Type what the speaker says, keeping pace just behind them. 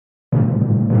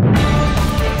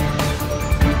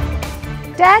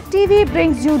Tag TV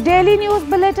brings you daily news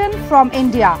bulletin from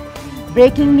India.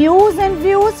 Breaking news and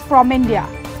views from India.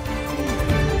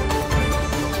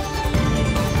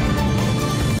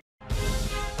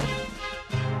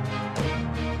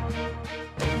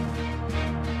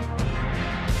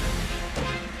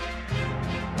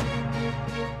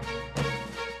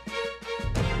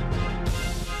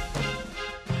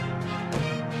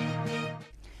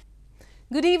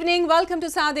 Good evening. Welcome to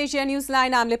South Asia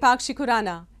Newsline. I'm Lipakshi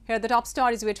Khurana. Here are the top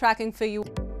stories we're tracking for you.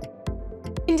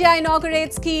 India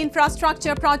inaugurates key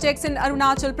infrastructure projects in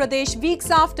Arunachal Pradesh weeks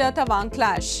after Tawang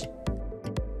clash.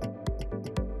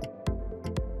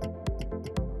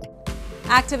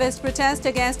 Activists protest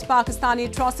against Pakistani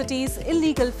atrocities,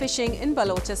 illegal fishing in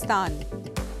Balochistan.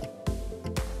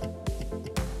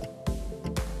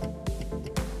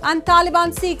 And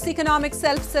Taliban seeks economic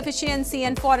self-sufficiency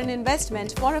and foreign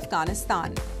investment for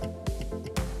Afghanistan.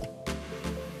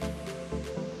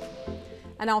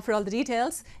 And now for all the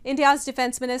details, India's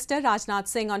Defence Minister Rajnath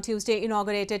Singh on Tuesday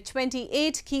inaugurated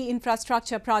 28 key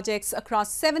infrastructure projects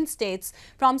across 7 states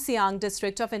from Siang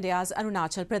district of India's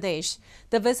Arunachal Pradesh.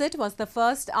 The visit was the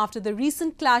first after the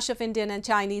recent clash of Indian and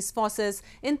Chinese forces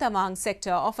in Tawang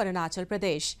sector of Arunachal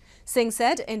Pradesh. Singh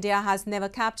said India has never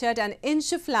captured an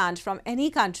inch of land from any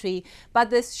country,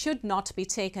 but this should not be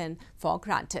taken for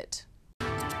granted.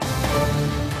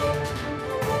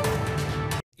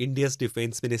 India's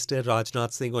Defence Minister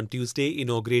Rajnath Singh on Tuesday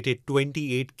inaugurated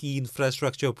 28 key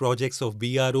infrastructure projects of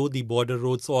BRO, the Border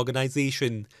Roads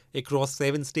Organisation, across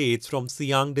 7 states from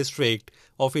Siang district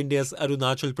of India's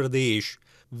Arunachal Pradesh,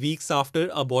 weeks after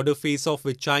a border face-off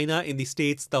with China in the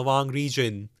state's Tawang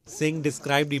region. Singh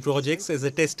described the projects as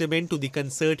a testament to the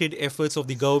concerted efforts of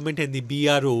the government and the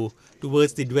BRO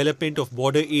towards the development of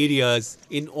border areas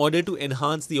in order to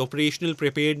enhance the operational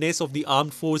preparedness of the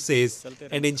armed forces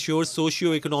and ensure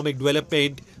socio-economic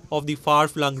development of the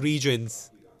far-flung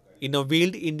regions. In a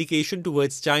veiled indication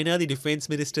towards China, the Defence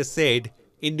Minister said,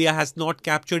 India has not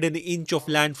captured an inch of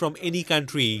land from any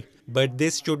country, but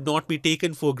this should not be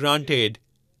taken for granted.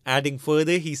 Adding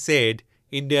further, he said,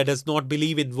 India does not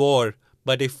believe in war,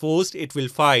 but if forced, it will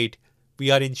fight. We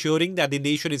are ensuring that the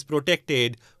nation is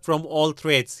protected from all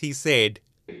threats, he said.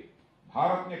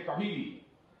 Bharat ने कभी भी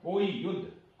कोई युद्ध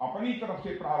अपनी तरफ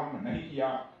से प्रारंभ नहीं किया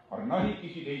और न ही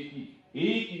किसी देश की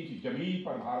 1 इंच जमीन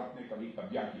पर भारत ने कभी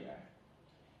कब्जा किया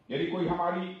है। यदि कोई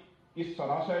हमारी इस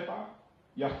सदाशयता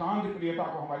या शांति प्रियता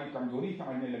को हमारी कमजोरी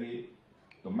समझने लगे,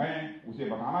 तो मैं उसे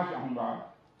बताना चाहूंगा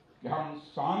कि हम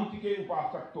शांति के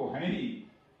उपासक तो हैं ही,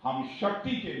 हम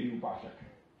शक्ति के भी उपासक हैं।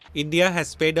 India has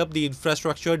sped up the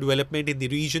infrastructure development in the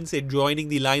regions adjoining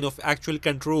the line of actual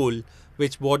control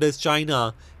which borders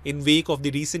China in wake of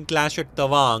the recent clash at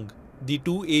Tawang. The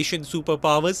two Asian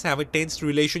superpowers have a tense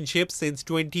relationship since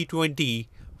 2020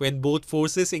 when both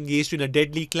forces engaged in a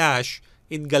deadly clash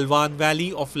in Galwan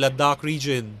Valley of Ladakh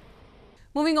region.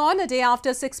 Moving on, a day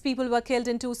after 6 people were killed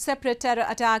in 2 separate terror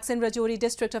attacks in Rajouri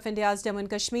district of India's Jammu and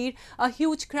Kashmir, a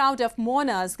huge crowd of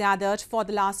mourners gathered for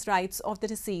the last rites of the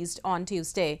deceased on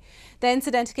Tuesday. The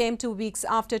incident came 2 weeks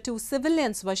after 2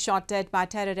 civilians were shot dead by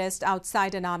terrorists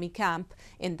outside an army camp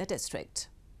in the district.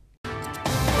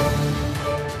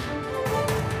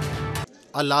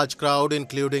 A large crowd,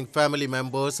 including family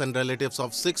members and relatives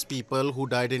of 6 people who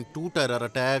died in 2 terror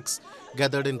attacks,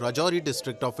 gathered in Rajouri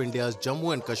district of India's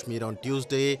Jammu and Kashmir on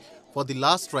Tuesday for the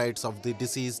last rites of the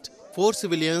deceased. 4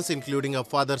 civilians, including a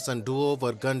father-son duo,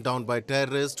 were gunned down by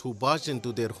terrorists who barged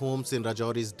into their homes in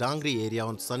Rajouri's Dangri area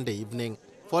on Sunday evening.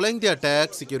 Following the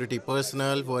attack, security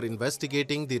personnel were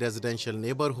investigating the residential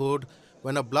neighborhood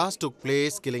when a blast took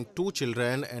place, killing 2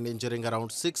 children and injuring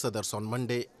around 6 others on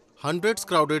Monday. Hundreds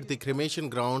crowded the cremation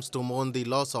grounds to mourn the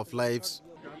loss of lives.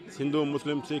 Hindu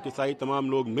मुस्लिम सिख ईसाई तमाम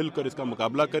लोग मिलकर इसका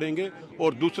मुकाबला करेंगे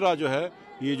और दूसरा जो है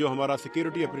ये जो हमारा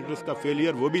सिक्योरिटी अपरेटस का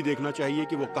फेलियर वो भी देखना चाहिए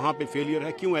कि वो कहाँ पे फेलियर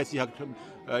है, क्यों ऐसी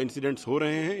इंसिडेंट्स हो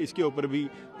रहे हैं। इसके ऊपर भी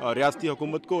रियासती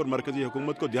हुकूमत को और मरकजी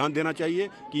हुकूमत को ध्यान देना चाहिए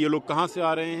कि ये लोग कहाँ से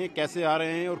आ रहे हैं, कैसे आ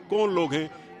रहे हैं और कौन लोग हैं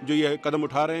जो ये कदम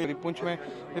उठा रहे हैं। पुंछ में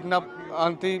इतना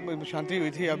शांति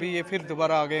हुई थी, अभी ये फिर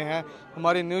दोबारा आ गए हैं।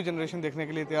 हमारी न्यू जनरेशन देखने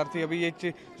के लिए तैयार थी। अभी ये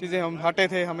चीज़ें हम हटे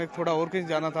थे, हमें थोड़ा और कहीं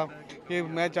जाना था। कि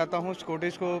मैं चाहता हूँ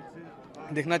स्कॉटिश को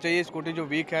देखना चाहिए, स्कॉटिश जो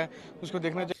वीक है उसको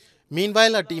देखना चाहिए।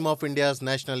 Meanwhile, a team of India's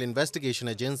National Investigation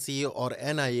Agency or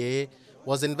NIA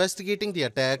was investigating the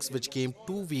attacks which came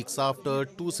 2 weeks after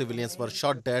 2 civilians were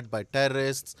shot dead by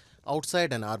terrorists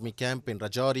outside an army camp in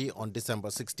Rajouri on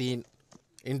December 16.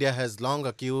 India has long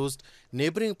accused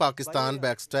neighboring Pakistan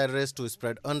backs terrorists to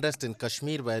spread unrest in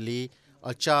Kashmir Valley,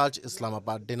 a charge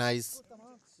Islamabad denies.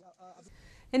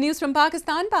 In news from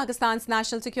Pakistan, Pakistan's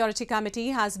National Security Committee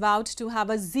has vowed to have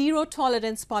a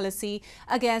zero-tolerance policy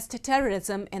against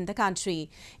terrorism in the country.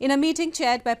 In a meeting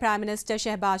chaired by Prime Minister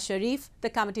Shehbaz Sharif, the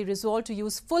committee resolved to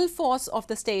use full force of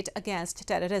the state against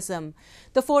terrorism.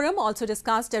 The forum also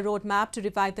discussed a roadmap to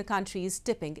revive the country's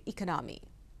dipping economy.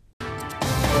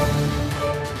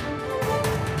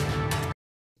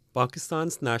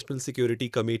 Pakistan's National Security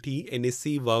Committee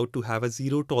 (NSC) vowed to have a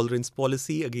zero-tolerance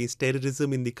policy against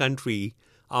terrorism in the country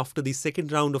after the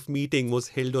second round of meeting was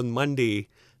held on Monday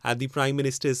at the Prime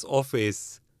Minister's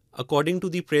office. According to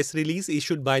the press release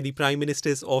issued by the Prime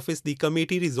Minister's office, the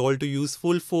committee resolved to use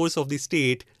full force of the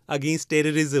state against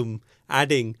terrorism,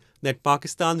 adding that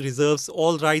Pakistan reserves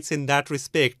all rights in that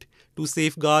respect to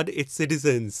safeguard its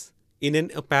citizens. In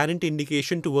an apparent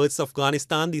indication towards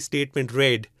Afghanistan, the statement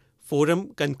read, "Forum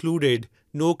concluded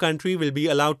no country will be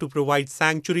allowed to provide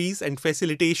sanctuaries and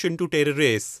facilitation to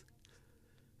terrorists."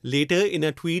 Later, in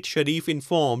a tweet, Sharif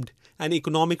informed an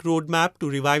economic roadmap to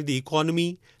revive the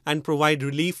economy and provide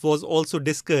relief was also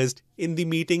discussed in the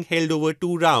meeting held over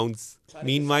 2 rounds.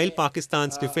 Meanwhile,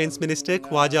 Pakistan's Defence Minister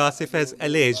Khwaja Asif has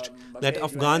alleged that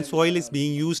Afghan soil is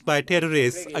being used by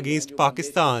terrorists against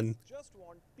Pakistan.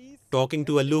 Talking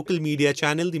to a local media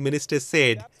channel, the minister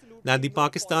said that the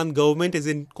Pakistan government is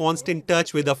in constant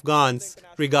touch with Afghans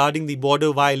regarding the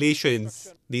border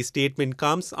violations. The statement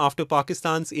comes after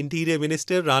Pakistan's Interior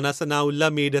Minister Rana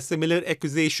Sanaullah made a similar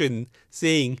accusation,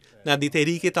 saying that the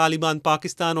Tehreek-e-Taliban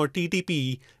Pakistan or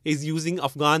TTP is using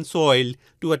Afghan soil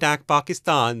to attack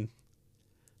Pakistan.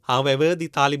 However, the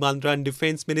Taliban-run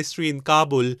Defence Ministry in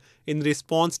Kabul in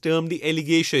response termed the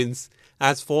allegations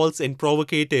as false and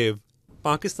provocative.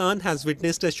 Pakistan has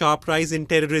witnessed a sharp rise in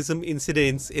terrorism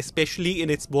incidents, especially in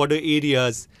its border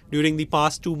areas, during the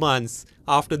past 2 months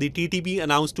after the TTP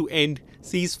announced to end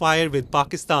ceasefire with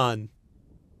Pakistan.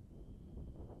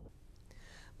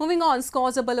 Moving on,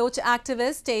 scores of Baloch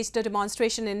activists staged a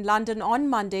demonstration in London on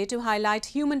Monday to highlight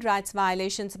human rights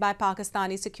violations by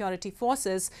Pakistani security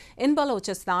forces in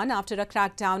Balochistan after a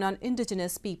crackdown on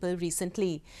indigenous people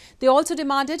recently. They also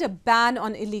demanded a ban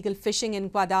on illegal fishing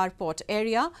in Gwadar port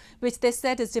area, which they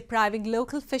said is depriving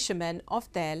local fishermen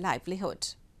of their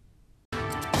livelihood.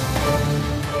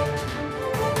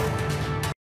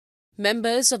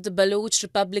 Members of the Baloch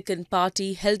Republican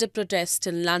Party held a protest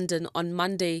in London on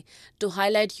Monday to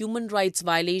highlight human rights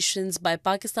violations by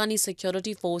Pakistani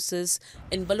security forces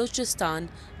in Balochistan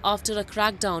after a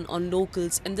crackdown on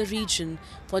locals in the region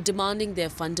for demanding their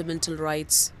fundamental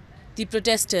rights. The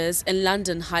protesters in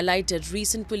London highlighted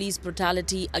recent police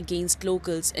brutality against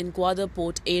locals in Gwadar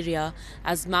port area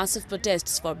as massive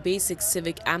protests for basic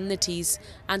civic amenities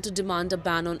and to demand a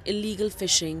ban on illegal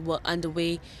fishing were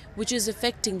underway, which is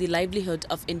affecting the livelihood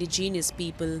of indigenous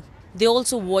people. They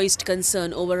also voiced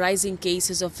concern over rising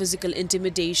cases of physical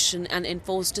intimidation and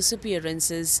enforced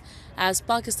disappearances as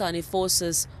Pakistani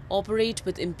forces operate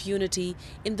with impunity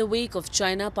in the wake of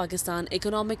China-Pakistan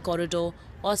Economic Corridor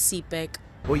or CPEC.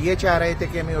 वो ये चाह रहे थे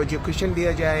कि हमें education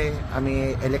दिया जाए,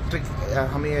 हमें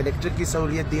इलेक्ट्रिक की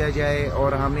सहूलियत दिया जाए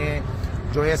और हमें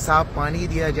जो है साफ पानी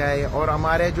दिया जाए और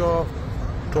हमारे जो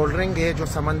ट्रोलरिंग है जो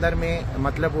समंदर में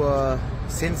मतलब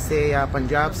सिंध से या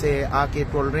पंजाब से आके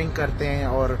ट्रोलरिंग करते हैं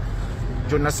और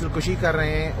जो नस्लकुशी कर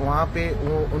रहे हैं वहाँ पे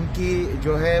वो उनकी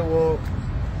जो है वो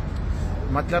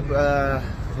मतलब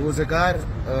रोजगार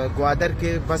ग्वादर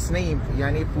के बस नहीं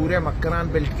यानी पूरे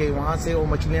मक्रान बेल्ट के वहाँ से वो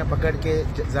मछलियाँ पकड़ के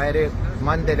ज़ाहिर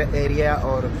मंद एरिया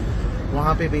और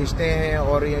वहाँ पे बेचते हैं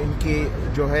और इनकी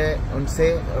जो है उनसे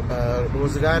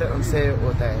रोजगार उनसे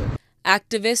होता है.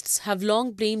 Activists have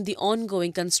long blamed the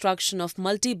ongoing construction of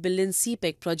multi-billion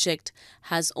CPEC project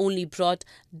has only brought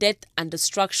death and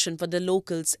destruction for the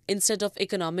locals instead of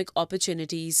economic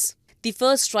opportunities. The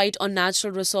first right on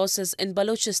natural resources in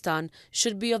Balochistan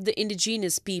should be of the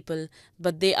indigenous people,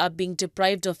 but they are being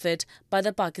deprived of it by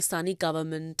the Pakistani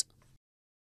government.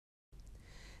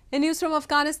 In news from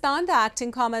Afghanistan, the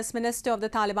acting commerce minister of the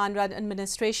Taliban-run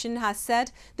administration has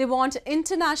said they want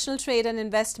international trade and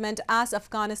investment as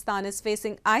Afghanistan is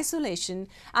facing isolation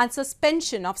and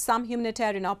suspension of some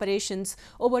humanitarian operations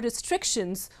over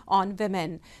restrictions on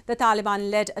women. The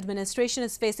Taliban-led administration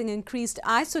is facing increased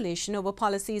isolation over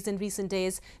policies in recent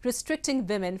days restricting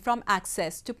women from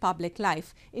access to public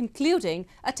life, including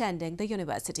attending the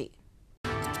university.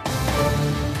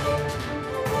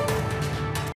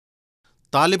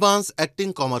 Taliban's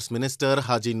acting commerce minister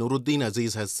Haji Nuruddin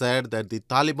Aziz has said that the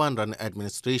Taliban-run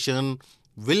administration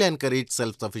will encourage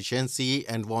self-sufficiency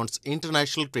and wants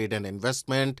international trade and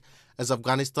investment as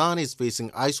Afghanistan is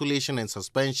facing isolation and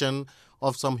suspension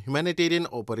of some humanitarian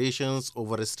operations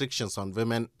over restrictions on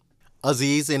women.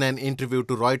 Aziz, in an interview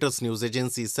to Reuters news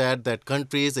agency, said that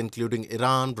countries including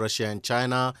Iran, Russia and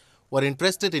China were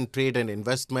interested in trade and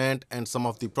investment, and some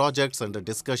of the projects under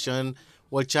discussion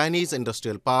were Chinese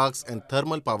industrial parks and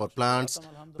thermal power plants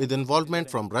with involvement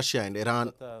from Russia and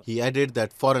Iran. He added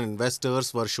that foreign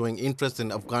investors were showing interest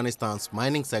in Afghanistan's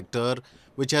mining sector,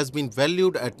 which has been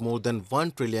valued at more than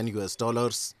 $1 trillion.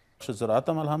 زراعت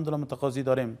هم الحمدلله متقاضی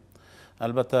داریم.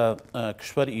 البته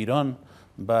کشور ایران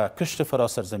با کشت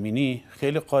فراسرزمینی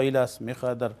خیلی قایل است،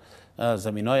 میخواهد در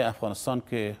زمینای افغانستان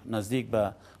که نزدیک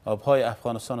به آبهای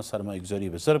افغانستان سرمایه گذاری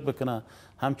بزرگ بکنه.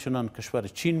 همچنان کشور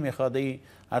چین میخواهد این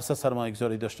عرصه سرمایه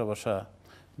گذاری داشته باشه.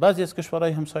 بعضی از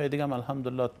کشورهای همسایه دیگه هم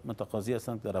الحمدلله متقاضی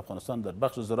هستند در افغانستان در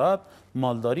بخش زراعت،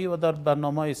 مالداری و در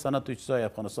برنامه‌های صنعت و چیزهای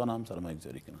افغانستان هم سرمایه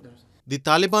گذاری کنند. The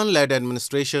Taliban-led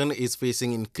administration is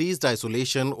facing increased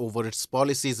isolation over its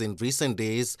policies in recent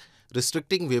days,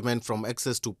 restricting women from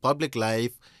access to public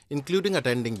life, including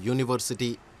attending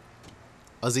university.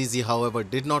 Azizi, however,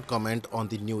 did not comment on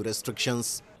the new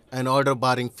restrictions. An order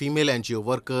barring female NGO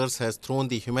workers has thrown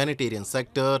the humanitarian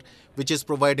sector, which is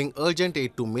providing urgent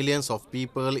aid to millions of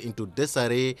people, into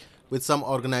disarray, with some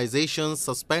organizations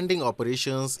suspending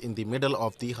operations in the middle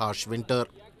of the harsh winter.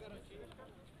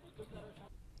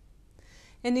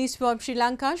 In news from Sri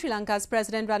Lanka, Sri Lanka's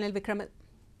President Ranil Wickremesinghe.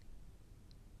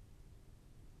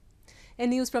 In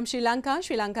news from Sri Lanka,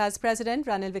 Sri Lanka's President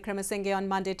Ranil Wickremesinghe on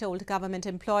Monday told government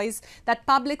employees that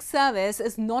public service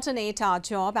is not an 8-hour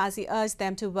job, as he urged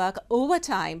them to work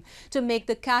overtime to make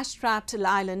the cash-strapped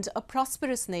island a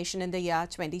prosperous nation in the year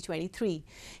 2023.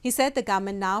 He said the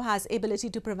government now has ability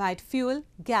to provide fuel,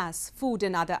 gas, food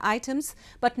and other items,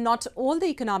 but not all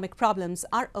the economic problems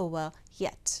are over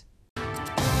yet.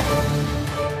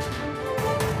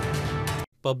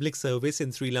 Public service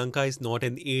in Sri Lanka is not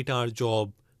an 8-hour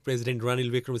job, President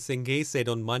Ranil Wickremesinghe said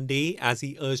on Monday, as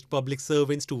he urged public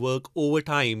servants to work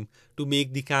overtime to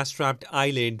make the cash-strapped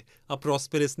island a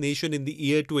prosperous nation in the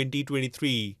year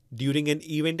 2023. During an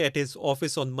event at his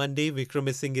office on Monday,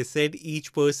 Wickremesinghe said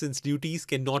each person's duties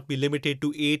cannot be limited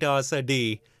to 8 hours a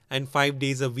day and 5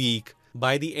 days a week.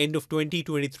 By the end of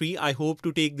 2023, I hope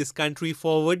to take this country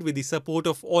forward with the support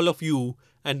of all of you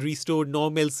and restore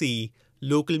normalcy.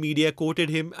 Local media quoted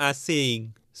him as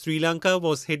saying, Sri Lanka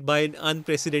was hit by an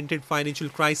unprecedented financial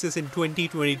crisis in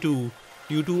 2022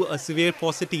 due to a severe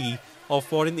paucity of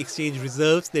foreign exchange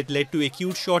reserves that led to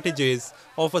acute shortages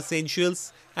of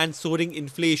essentials and soaring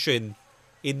inflation.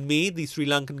 In May, the Sri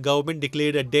Lankan government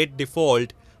declared a debt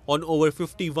default on over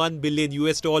 $51 billion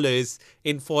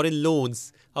in foreign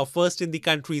loans, a first in the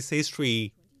country's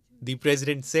history. The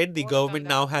president said the government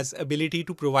now has ability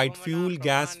to provide fuel,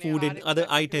 gas, food and other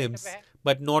items,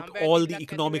 but not all the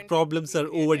economic problems are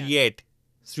over yet.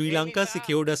 Sri Lanka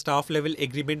secured a staff-level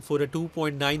agreement for a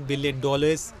 $2.9 billion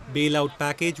bailout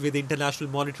package with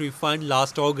International Monetary Fund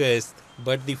last August.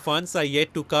 But the funds are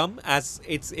yet to come, as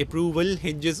its approval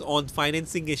hinges on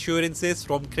financing assurances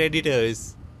from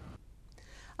creditors.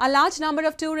 A large number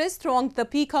of tourists thronged the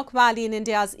Peacock Valley in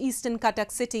India's eastern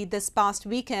Cuttack city this past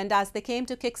weekend as they came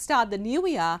to kickstart the new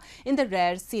year in the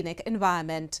rare scenic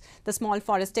environment. The small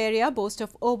forest area boasts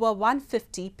of over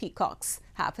 150 peacocks.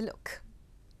 Have a look.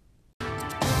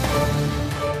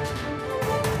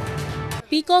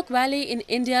 Peacock Valley in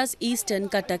India's eastern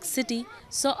Cuttack city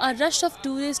saw a rush of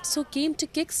tourists who came to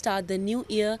kickstart the new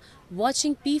year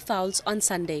watching peafowls on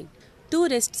Sunday.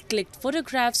 Tourists clicked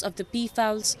photographs of the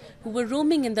peafowls who were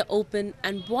roaming in the open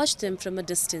and watched them from a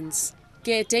distance.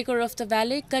 Caretaker of the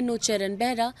valley, Kannu Charan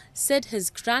Behra, said his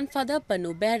grandfather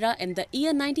Pannu Behra in the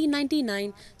year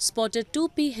 1999 spotted 2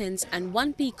 peahens and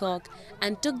 1 peacock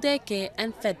and took their care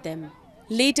and fed them.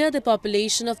 Later, the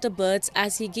population of the birds,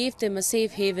 as he gave them a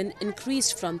safe haven,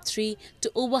 increased from 3 to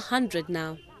over 100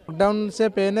 now. Lockdown से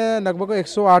पहले लगभग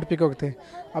 108 peacock थे।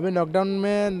 अभी lockdown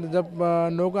में जब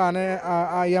लोग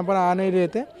यहाँ पर आ नहीं रहे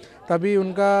थे, तभी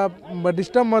उनका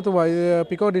डिस्टर्ब मत हुआ,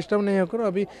 पिकॉक डिस्टर्ब नहीं होकर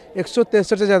अभी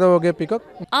 163 से ज़्यादा हो गए peacock.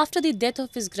 After the death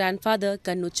of his grandfather,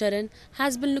 Kannu Charan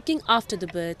has been looking after the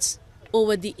birds.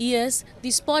 Over the years,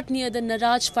 the spot near the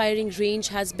Naraj firing range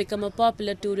has become a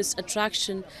popular tourist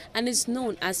attraction and is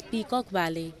known as Peacock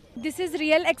Valley. This is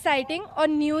real exciting और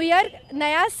new year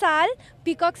नया साल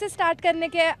peacock से start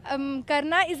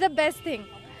करना is the best thing.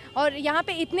 और यहाँ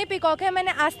पे इतने peacock हैं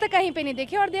मैंने आज तक कहीं पे नहीं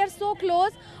देखे और दे आर सो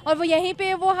क्लोज और वो यहीं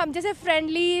पे वो हम जैसे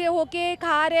फ्रेंडली होके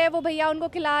खा रहे हैं, वो भैया उनको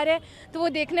खिला रहे हैं, तो वो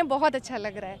देखने बहुत अच्छा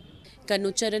लग रहा है।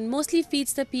 Kannu Charan mostly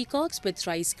feeds the peacocks with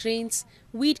rice grains,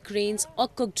 wheat grains or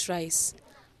cooked rice.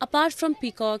 Apart from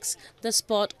peacocks, the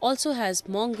spot also has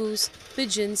mongoose,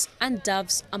 pigeons and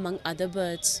doves among other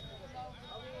birds.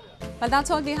 Well,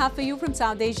 that's all we have for you from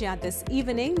South Asia this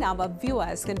evening. Now, our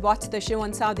viewers can watch the show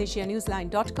on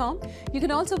SouthAsiaNewsline.com. You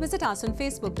can also visit us on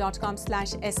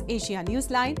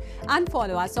Facebook.com/SAsiaNewsline and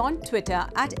follow us on Twitter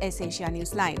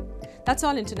 @SAsiaNewsline. That's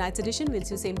all in tonight's edition. We'll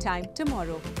see you same time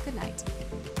tomorrow. Good night.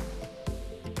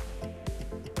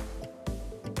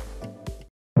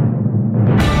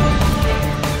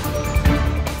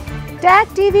 TAG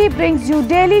TV brings you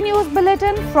daily news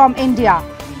bulletin from India.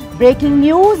 Breaking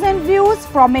news and views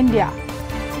from India.